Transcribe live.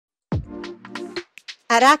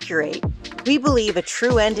At Akur8, we believe a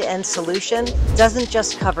true end-to-end solution doesn't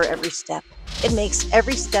just cover every step. It makes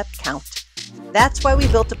every step count. That's why we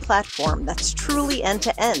built a platform that's truly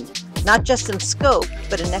end-to-end, not just in scope,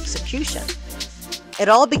 but in execution. It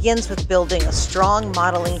all begins with building a strong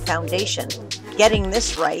modeling foundation. Getting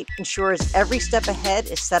this right ensures every step ahead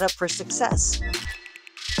is set up for success.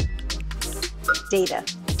 Data.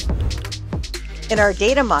 In our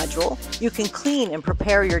data module, you can clean and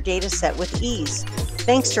prepare your data set with ease.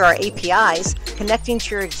 Thanks to our APIs, connecting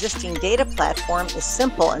to your existing data platform is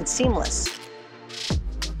simple and seamless.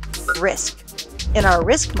 Risk. In our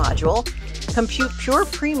risk module, compute pure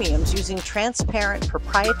premiums using transparent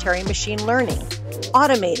proprietary machine learning,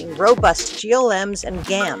 automating robust GLMs and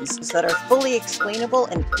GAMs that are fully explainable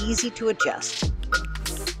and easy to adjust.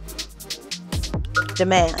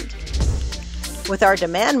 Demand. With our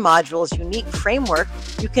demand module's unique framework,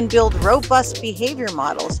 you can build robust behavior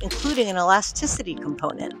models, including an elasticity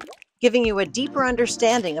component, giving you a deeper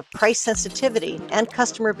understanding of price sensitivity and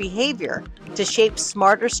customer behavior to shape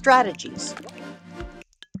smarter strategies.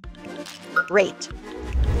 Rate.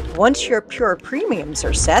 Once your pure premiums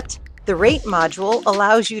are set, the rate module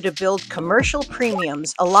allows you to build commercial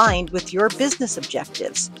premiums aligned with your business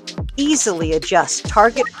objectives. Easily adjust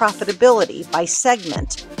target profitability by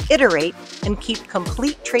segment, iterate, and keep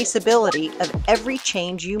complete traceability of every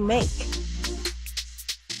change you make.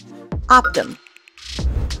 Optim.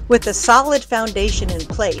 With a solid foundation in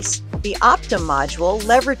place, the Optim module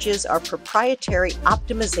leverages our proprietary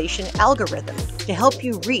optimization algorithm to help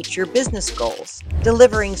you reach your business goals,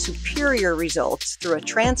 delivering superior results through a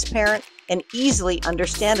transparent and easily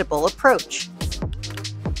understandable approach.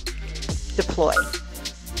 Deploy.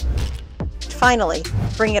 Finally,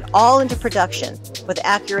 bring it all into production with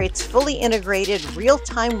Akur8’s fully integrated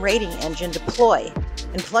real-time rating engine Deploy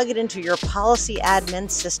and plug it into your policy admin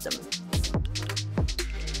system.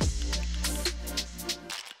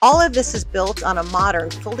 All of this is built on a modern,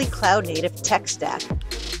 fully cloud-native tech stack.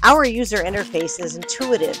 Our user interface is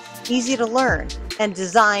intuitive, easy to learn, and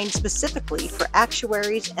designed specifically for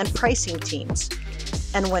actuaries and pricing teams.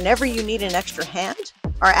 And whenever you need an extra hand,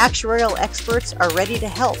 our actuarial experts are ready to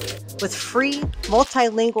help with free,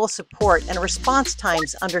 multilingual support and response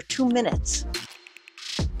times under 2 minutes.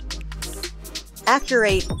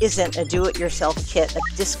 Akur8 isn't a do-it-yourself kit of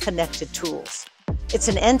disconnected tools. It's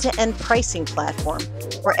an end-to-end pricing platform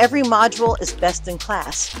where every module is best in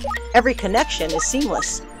class, every connection is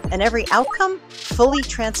seamless, and every outcome fully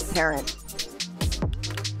transparent.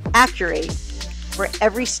 Akur8, where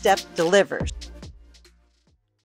every step delivers.